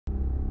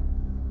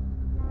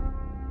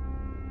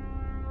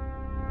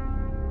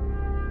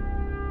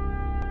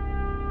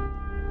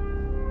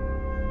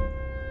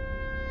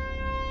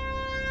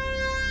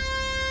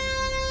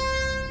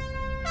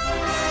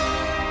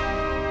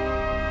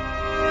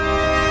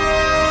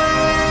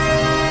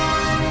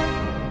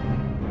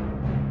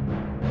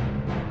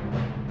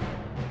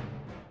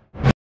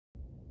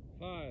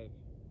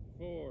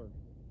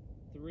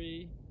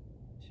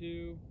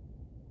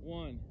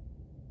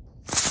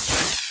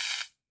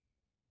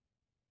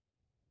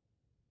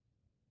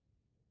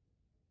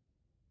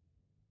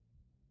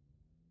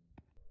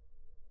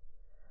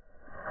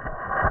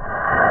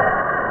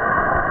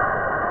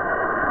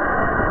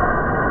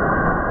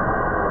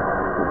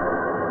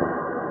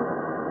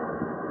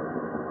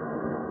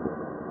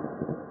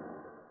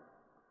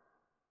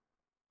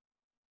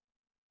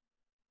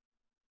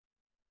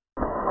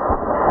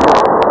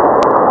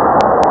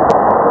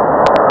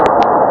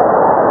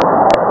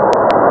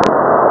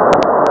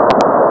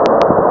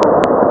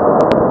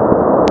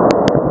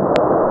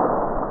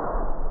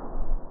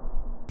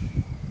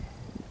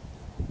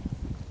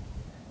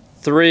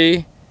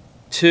3,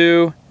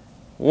 2,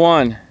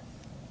 1.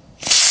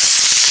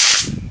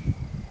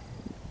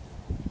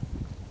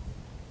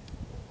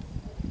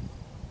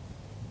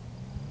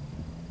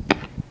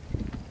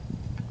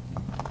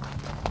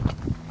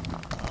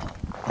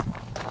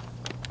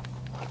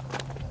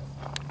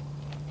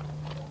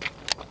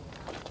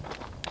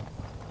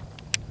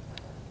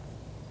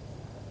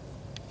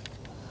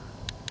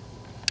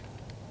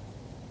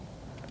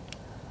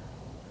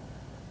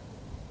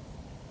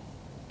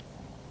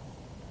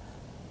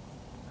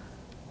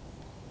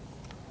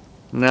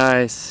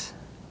 Nice.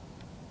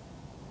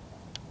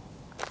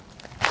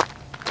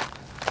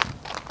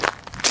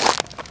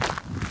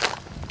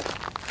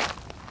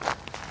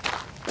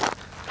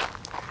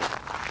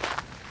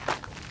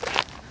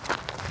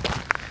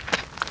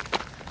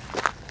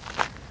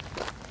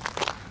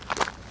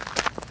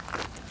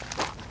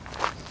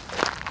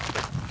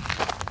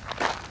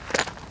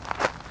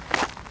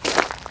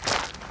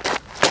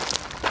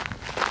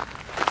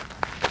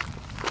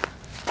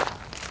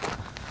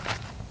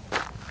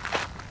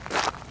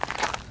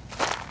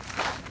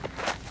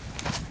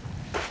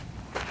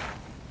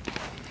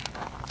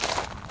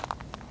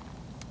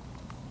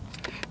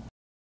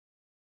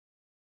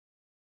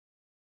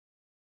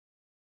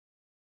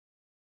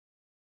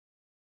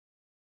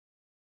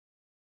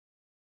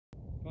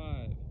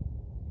 Five,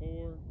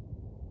 4,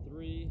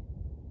 3,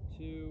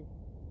 2,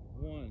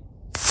 1.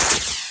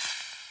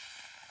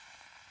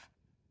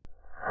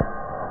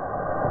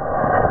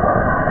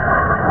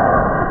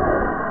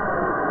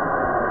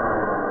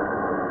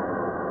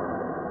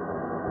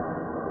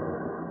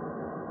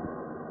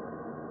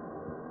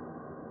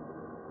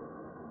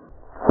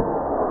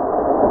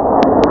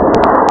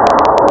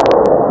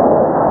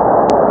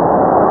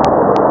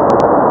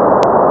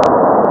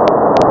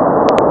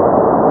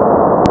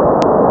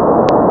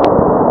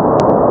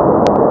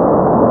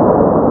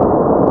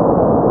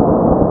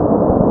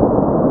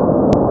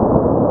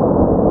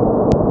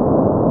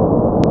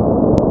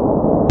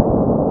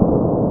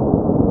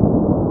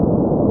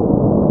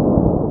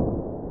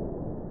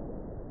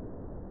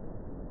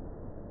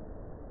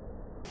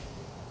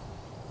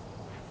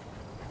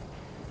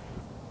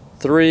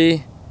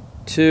 Three,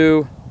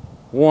 2,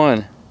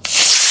 1.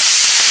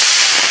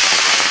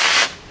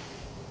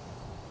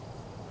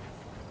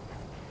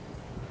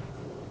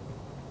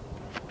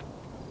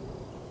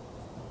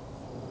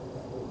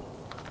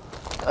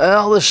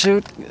 Well, the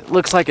chute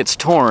looks like it's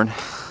torn.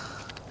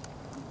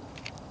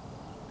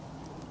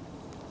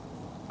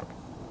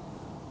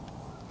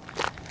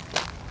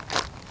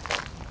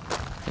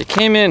 It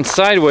came in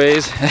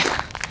sideways.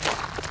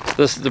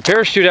 The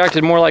parachute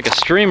acted more like a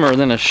streamer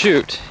than a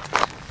chute.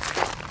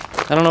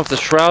 I don't know if the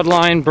shroud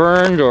line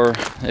burned or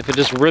if it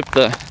just ripped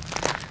the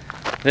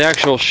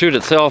actual chute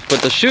itself,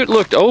 but the chute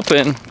looked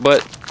open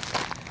but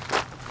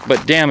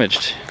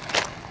damaged.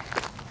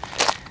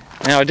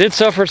 Now I did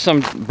suffer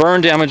some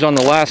burn damage on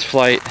the last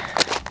flight.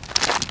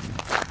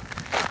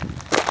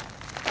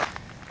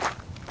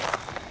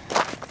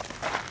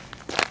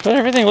 But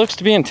everything looks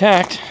to be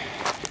intact.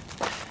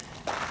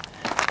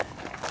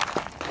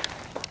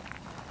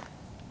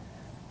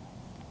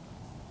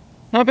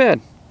 Not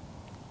bad.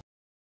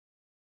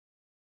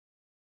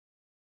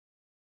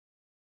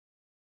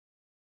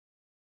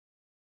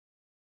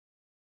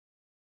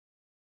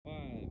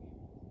 Five,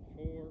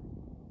 4,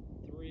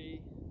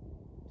 3,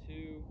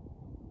 2,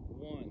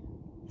 1.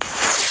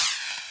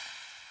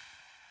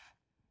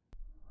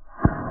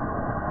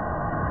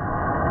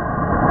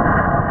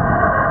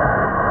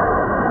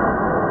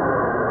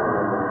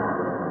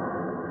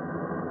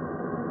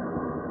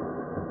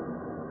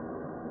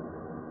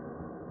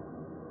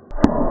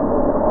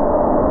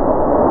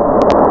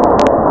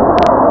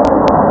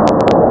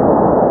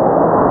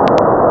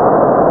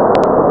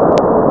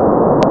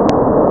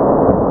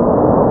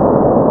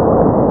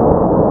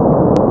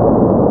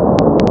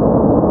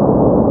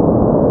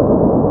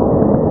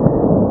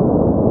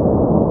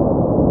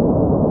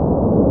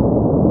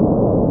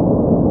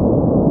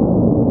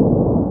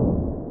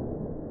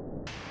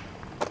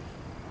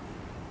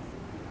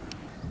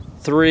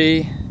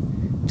 Three,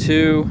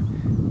 2,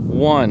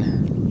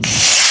 1.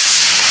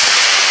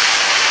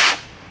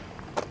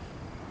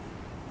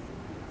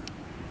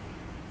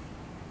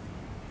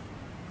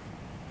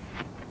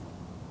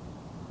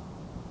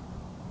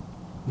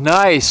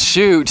 Nice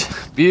shoot.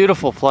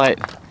 Beautiful flight.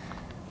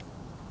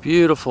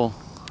 Beautiful.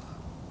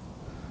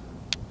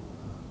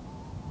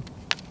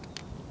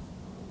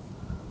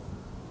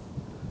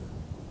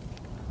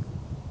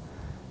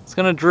 It's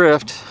gonna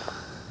drift.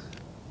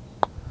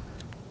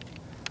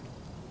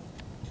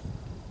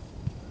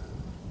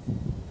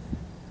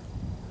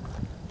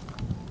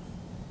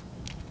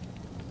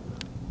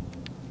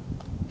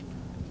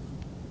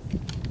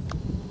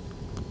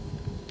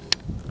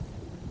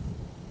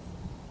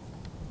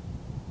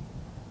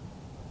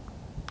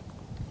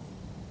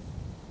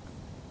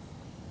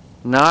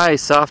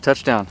 Nice, soft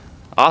touchdown.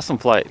 Awesome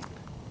flight.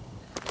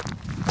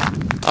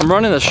 I'm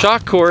running the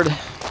shock cord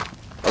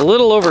a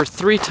little over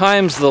 3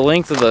 times the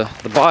length of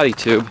the body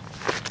tube.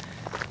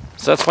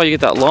 So that's why you get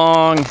that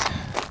long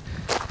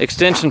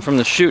extension from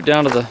the chute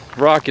down to the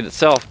rocket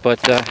itself, but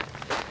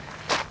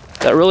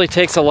that really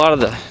takes a lot of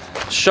the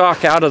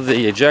shock out of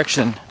the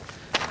ejection,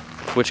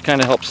 which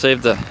kind of helps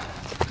save the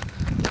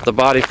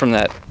body from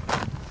that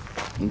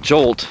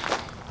jolt.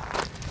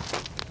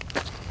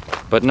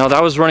 But no,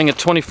 that was running a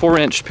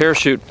 24-inch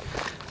parachute.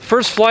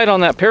 First flight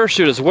on that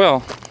parachute as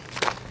well.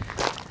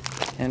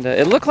 And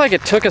it looked like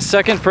it took a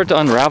second for it to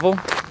unravel,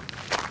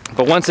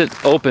 but once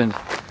it opened,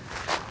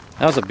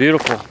 that was a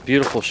beautiful,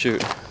 beautiful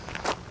chute.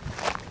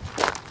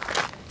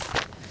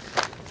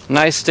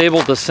 Nice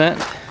stable descent.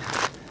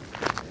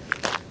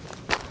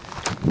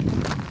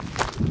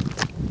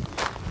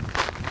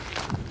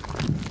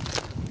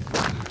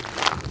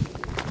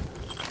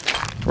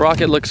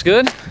 Rocket looks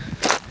good.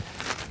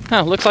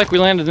 Huh, looks like we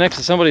landed next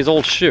to somebody's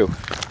old shoe.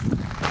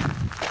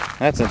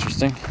 That's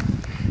interesting.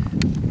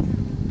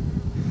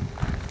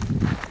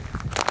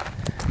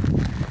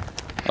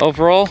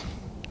 Overall,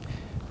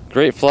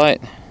 great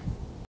flight.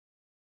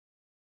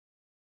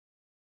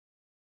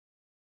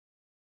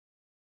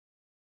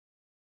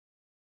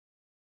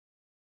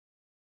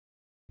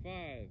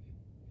 5,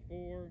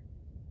 4,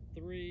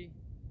 3,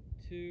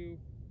 2,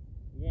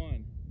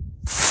 1.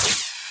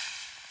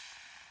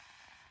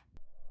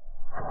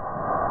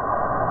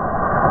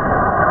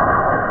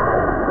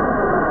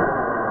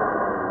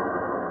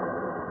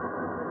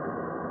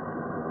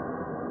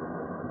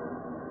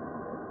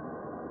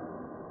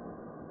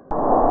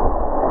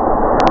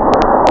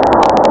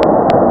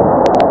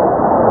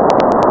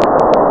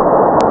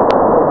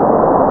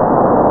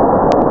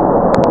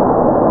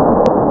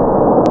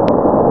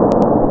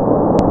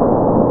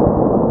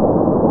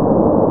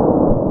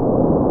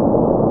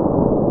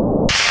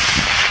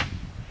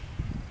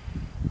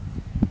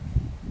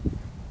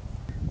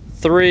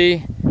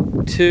 Three,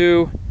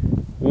 2,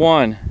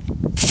 1.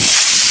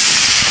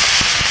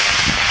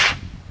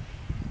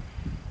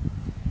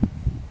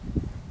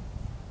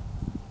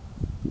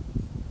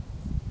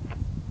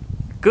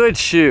 Good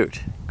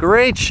shoot.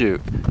 Great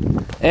shoot.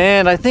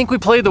 And I think we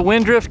played the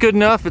wind drift good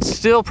enough. It's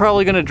still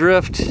probably going to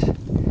drift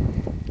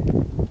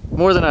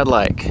more than I'd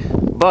like.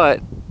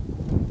 But,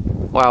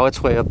 wow,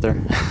 it's way up there.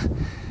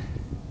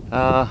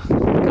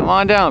 Come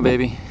on down,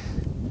 baby.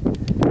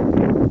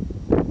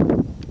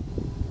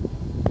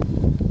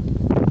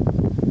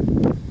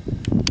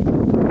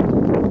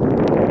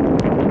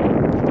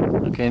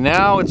 Okay,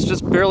 now it's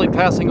just barely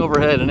passing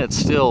overhead and it's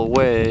still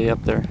way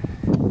up there.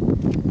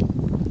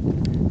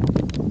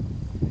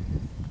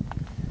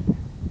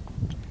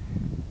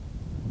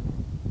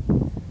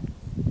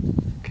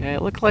 Okay,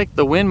 it looked like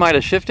the wind might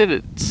have shifted.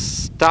 It's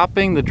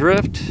stopping the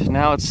drift.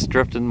 Now it's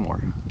drifting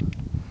more.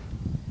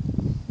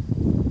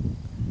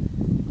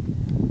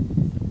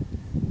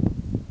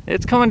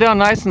 It's coming down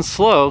nice and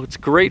slow. It's a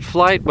great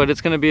flight, but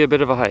it's going to be a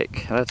bit of a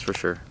hike, that's for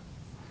sure.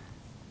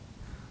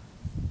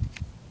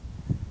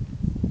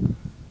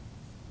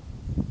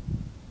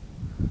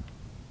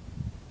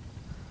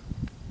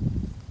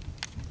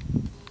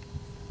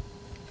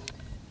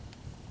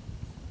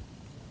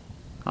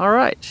 All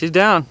right, she's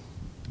down.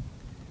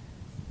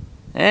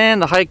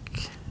 And the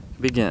hike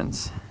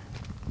begins.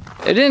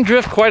 It didn't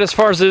drift quite as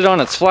far as it did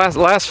on its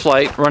last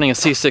flight, running a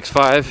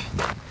C65.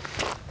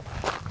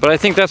 But I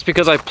think that's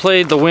because I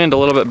played the wind a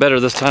little bit better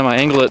this time. I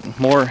angle it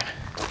more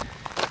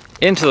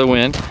into the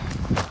wind.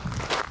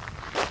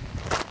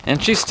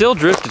 And she still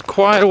drifted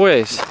quite a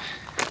ways.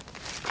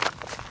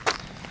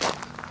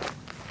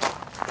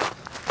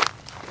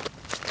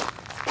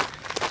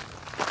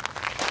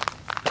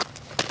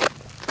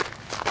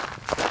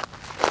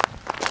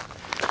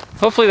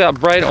 Hopefully that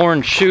bright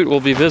orange chute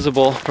will be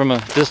visible from a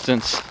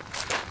distance.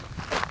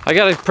 I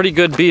got a pretty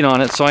good beat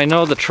on it, so I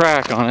know the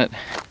track on it.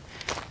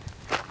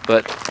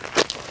 But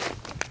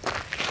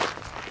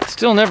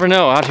still never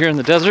know out here in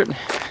the desert.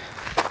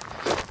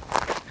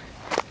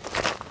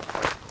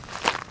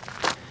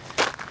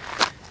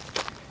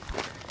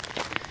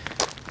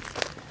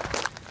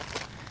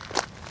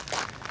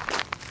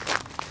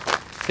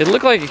 It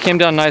looked like it came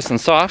down nice and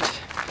soft.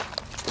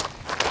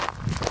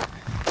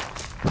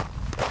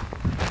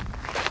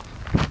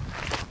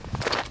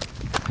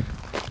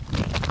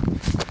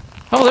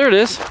 Oh, there it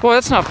is. Boy,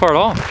 that's not far at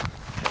all.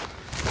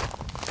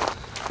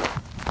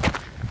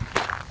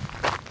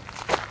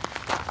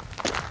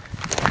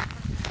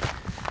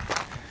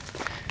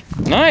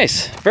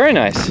 Nice, very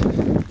nice.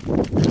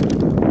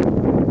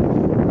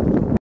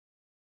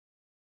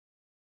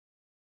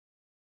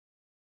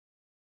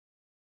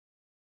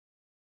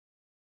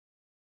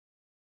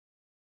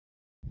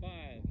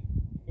 Five,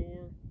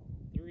 4,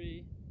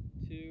 3,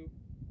 2,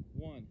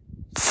 1.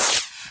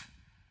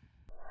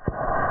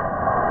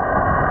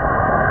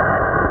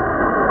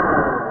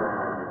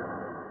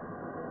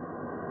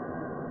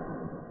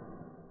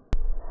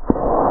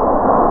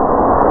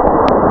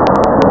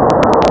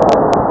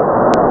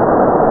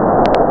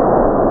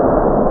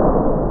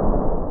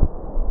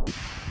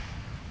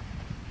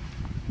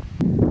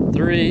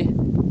 Three,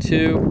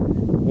 2,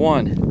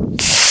 1.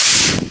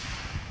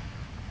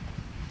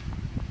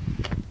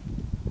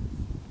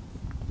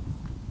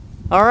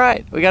 All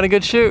right, we got a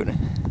good shoot.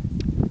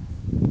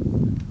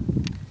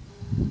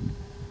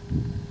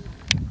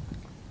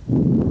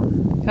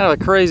 Kind of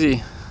a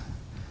crazy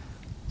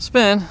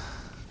spin.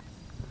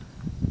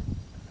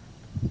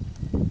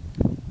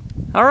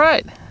 All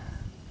right.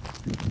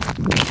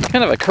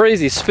 Kind of a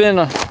crazy spin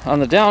on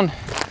the down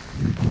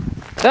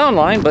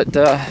line, but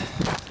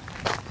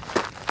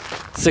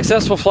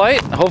successful flight.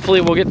 Hopefully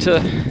we'll get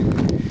to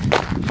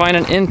find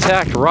an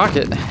intact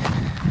rocket.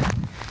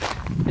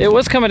 It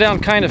was coming down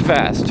kind of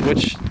fast,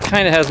 which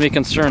kind of has me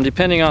concerned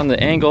depending on the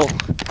angle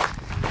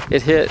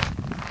it hit,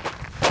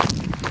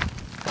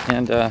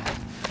 and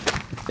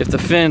if the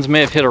fins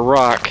may have hit a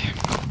rock.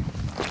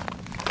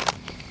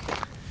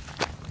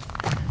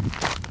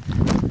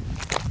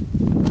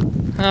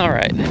 All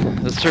right,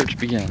 the search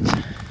begins.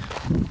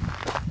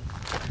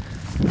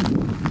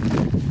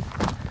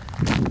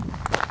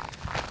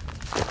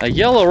 A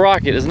yellow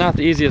rocket is not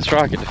the easiest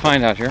rocket to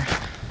find out here.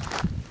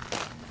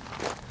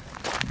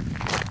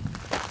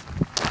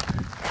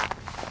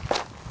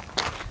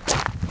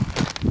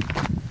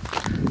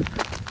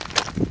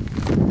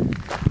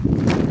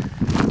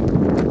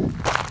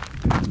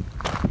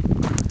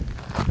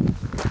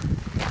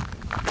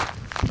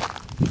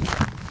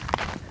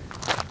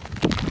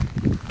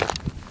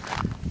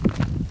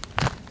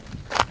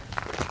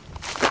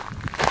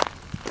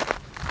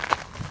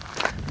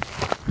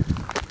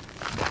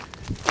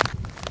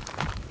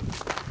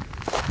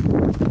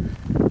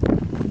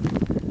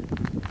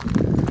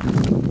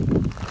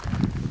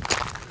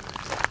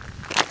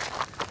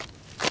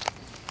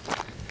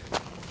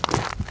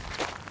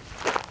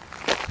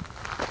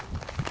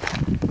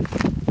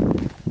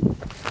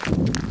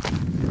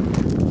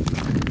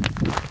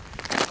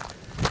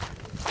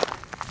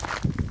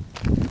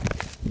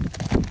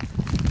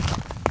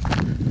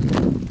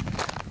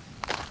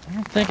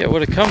 I think it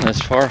would have come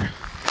this far.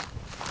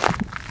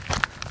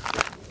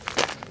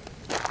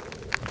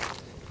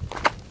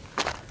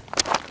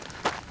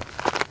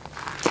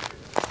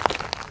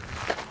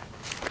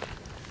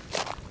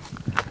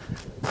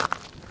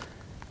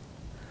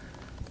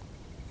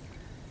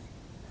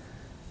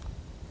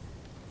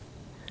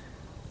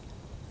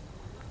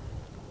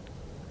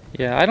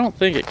 Yeah, I don't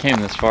think it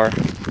came this far.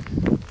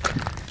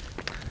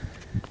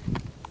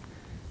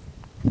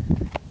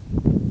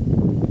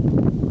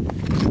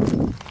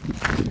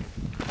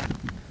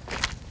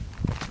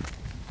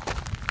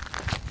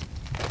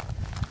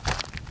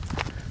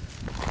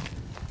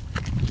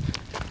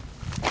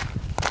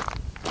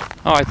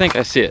 Oh, I think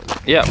I see it.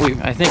 Yeah,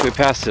 I think we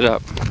passed it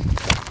up.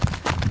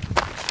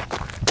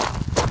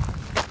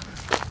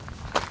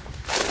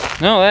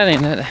 No, that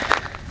ain't it.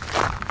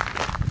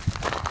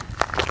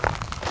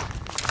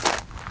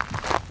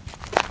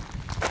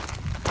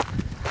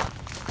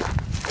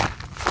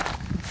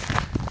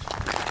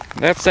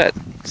 That's that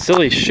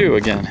silly shoe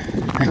again.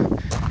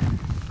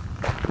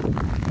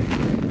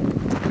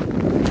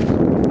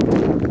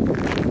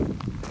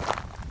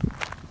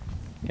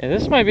 Yeah,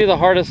 this might be the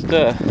hardest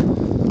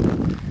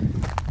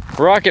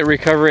rocket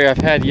recovery I've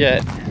had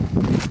yet.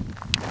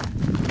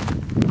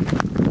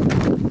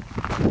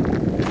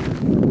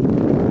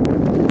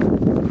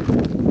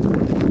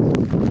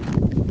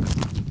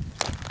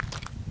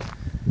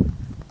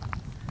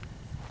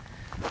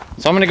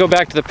 So I'm going to go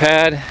back to the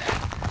pad,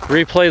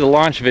 replay the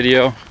launch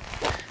video.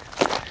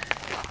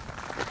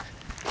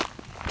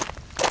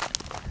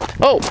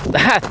 Oh,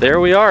 there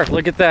we are.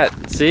 Look at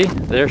that. See?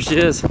 There she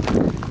is.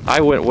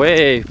 I went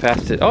way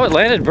past it. Oh, it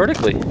landed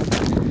vertically.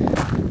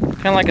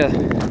 Kind of like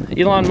a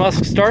Elon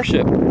Musk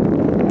starship.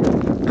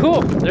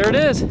 Cool. There it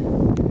is.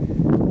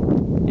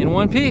 In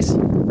one piece.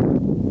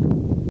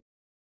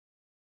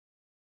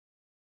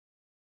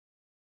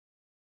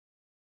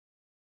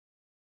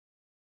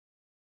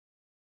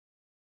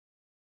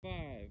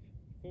 5,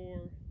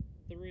 4,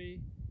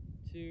 3,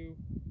 2,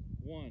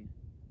 1.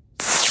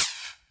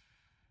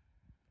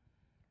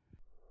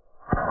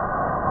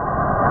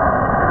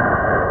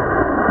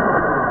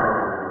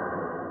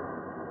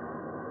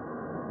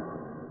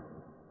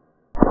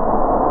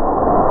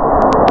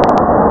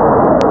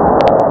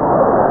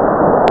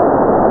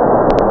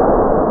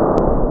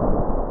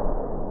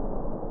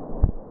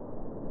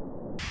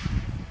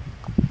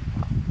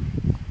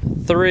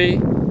 Three,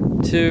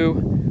 2,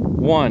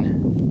 1.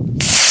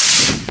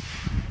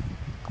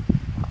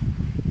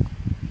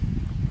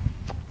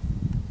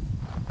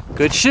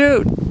 Good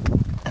shoot.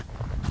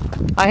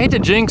 I hate to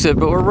jinx it,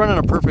 but we're running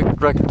a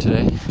perfect record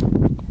today.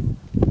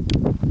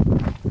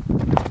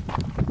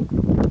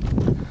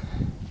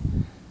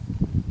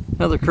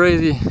 Another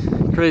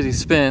crazy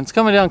spin. It's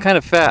coming down kind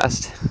of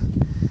fast.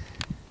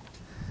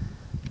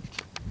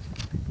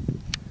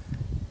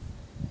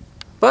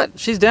 But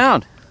she's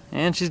down,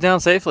 and she's down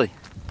safely.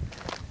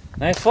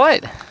 Nice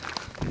flight.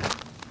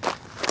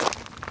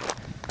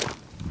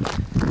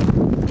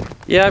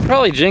 Yeah, I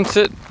probably jinxed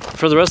it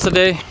for the rest of the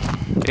day.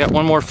 I got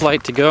one more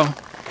flight to go,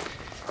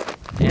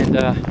 and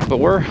but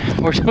we're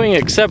doing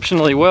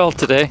exceptionally well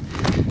today.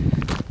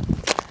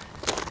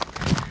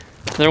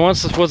 There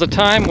once was a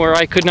time where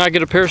I could not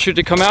get a parachute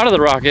to come out of the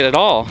rocket at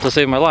all to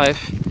save my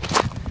life,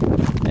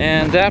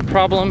 and that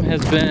problem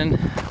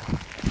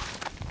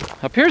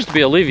appears to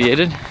be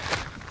alleviated.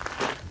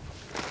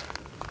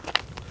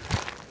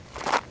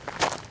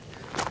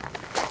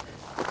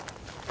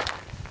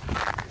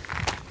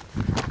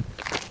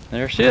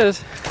 There she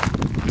is.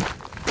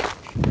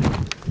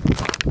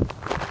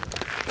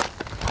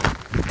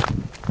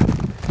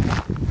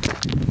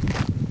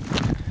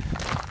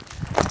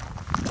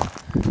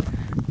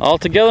 All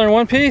together in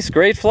one piece.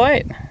 Great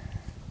flight.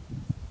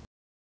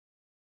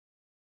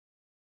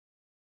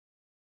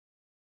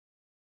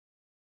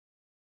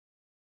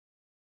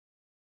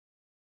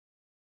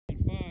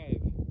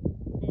 5,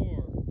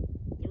 4,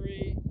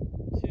 3,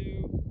 2,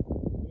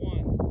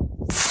 1.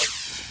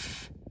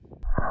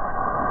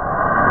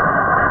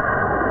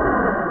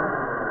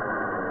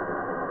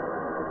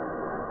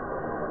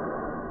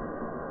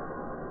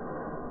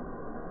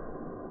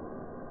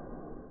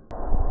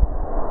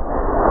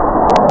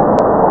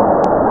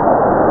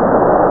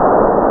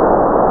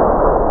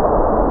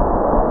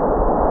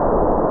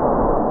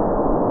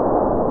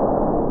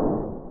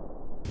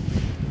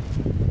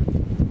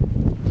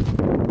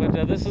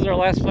 This is our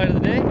last flight of the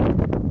day,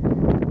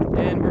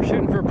 and we're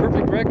shooting for a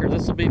perfect record.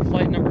 This will be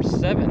flight number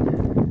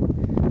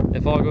 7,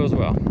 if all goes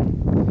well.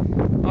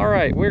 All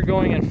right, we're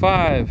going in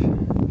 5,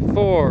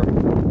 4,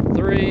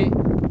 3,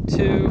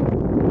 2,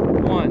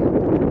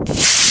 1.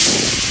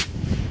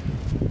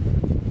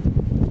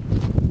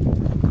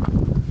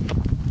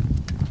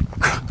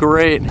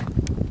 Great.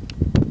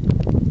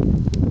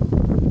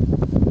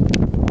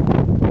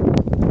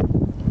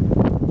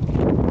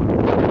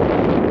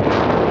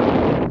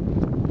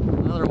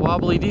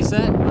 Wobbly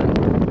descent.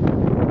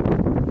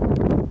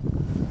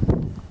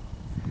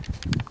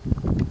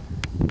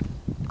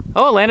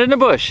 Oh, it landed in a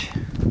bush.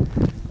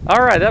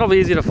 All right, that'll be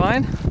easy to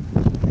find.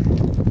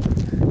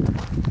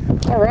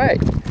 All right.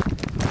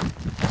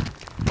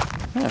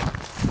 Yeah.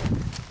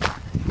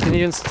 Can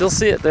you still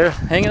see it there,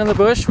 hanging in the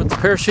bush with the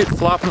parachute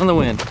flopping in the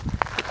wind?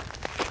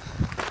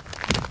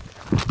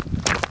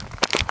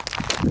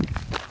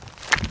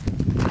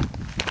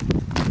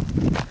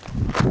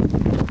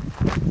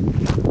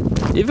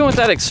 Even with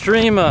that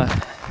extreme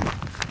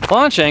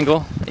launch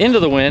angle into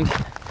the wind,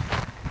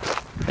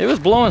 it was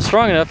blowing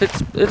strong enough.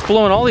 It's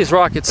blowing all these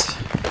rockets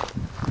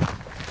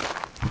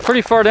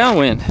pretty far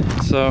downwind.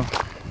 So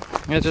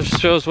it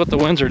just shows what the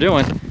winds are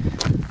doing.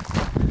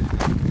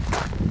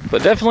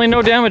 But definitely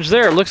no damage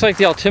there. It looks like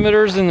the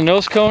altimeters in the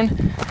nose cone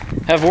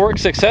have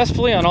worked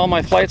successfully on all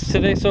my flights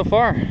today so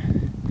far.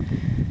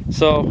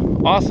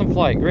 So awesome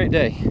flight, great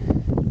day.